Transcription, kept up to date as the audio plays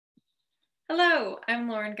Hello, I'm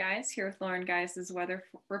Lauren Guys here with Lauren Guys' weather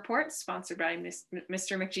report, sponsored by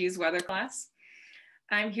Mr. McGee's weather class.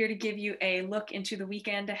 I'm here to give you a look into the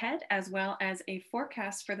weekend ahead, as well as a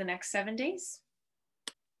forecast for the next 7 days.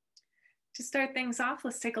 To start things off,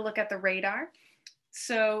 let's take a look at the radar.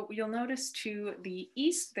 So you'll notice to the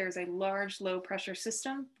east, there's a large low pressure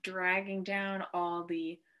system dragging down all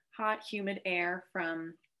the hot, humid air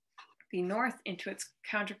from the north into its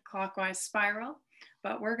counterclockwise spiral.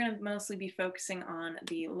 But we're going to mostly be focusing on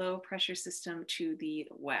the low pressure system to the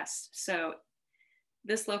west. So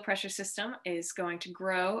this low pressure system is going to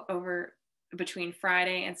grow over between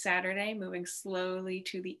Friday and Saturday, moving slowly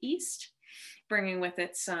to the east, bringing with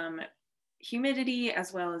it some humidity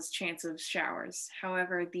as well as chance of showers.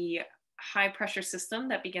 However, the high pressure system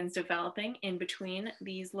that begins developing in between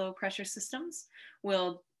these low pressure systems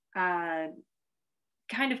will kind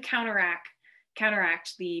of counteract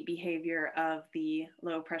the behavior of the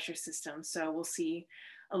low pressure system. So we'll see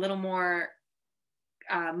a little more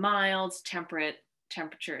mild, temperate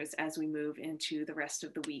temperatures as we move into the rest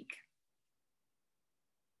of the week.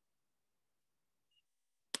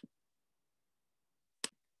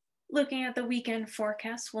 Looking at the weekend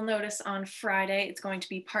forecast, we'll notice on Friday it's going to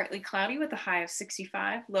be partly cloudy with a high of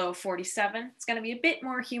 65, low of 47. It's going to be a bit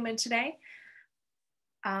more humid today.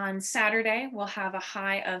 On Saturday, we'll have a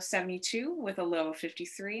high of 72 with a low of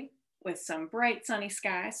 53 with some bright sunny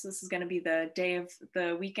skies. So this is going to be the day of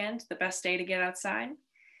the weekend, the best day to get outside.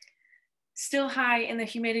 Still high in the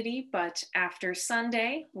humidity, but after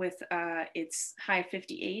Sunday with its high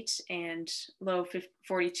 58 and low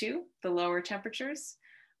 42, the lower temperatures,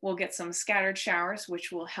 we'll get some scattered showers,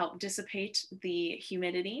 which will help dissipate the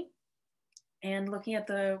humidity. And looking at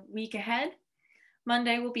the week ahead,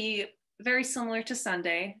 Monday will be very similar to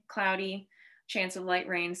Sunday, cloudy, chance of light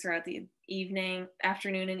rain throughout the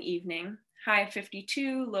afternoon and evening, high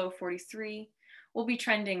 52, low 43. We'll be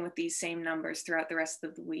trending with these same numbers throughout the rest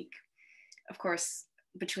of the week. Of course,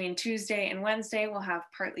 between Tuesday and Wednesday, we'll have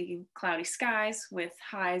partly cloudy skies with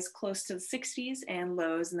highs close to the 60s and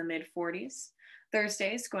lows in the mid 40s.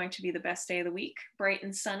 Thursday is going to be the best day of the week, bright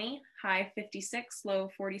and sunny, high 56,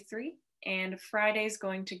 low 43. And Friday is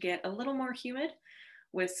going to get a little more humid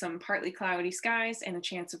with some partly cloudy skies and a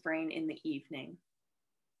chance of rain in the evening.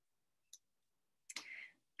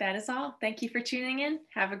 That is all. Thank you for tuning in.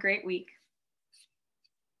 Have a great week.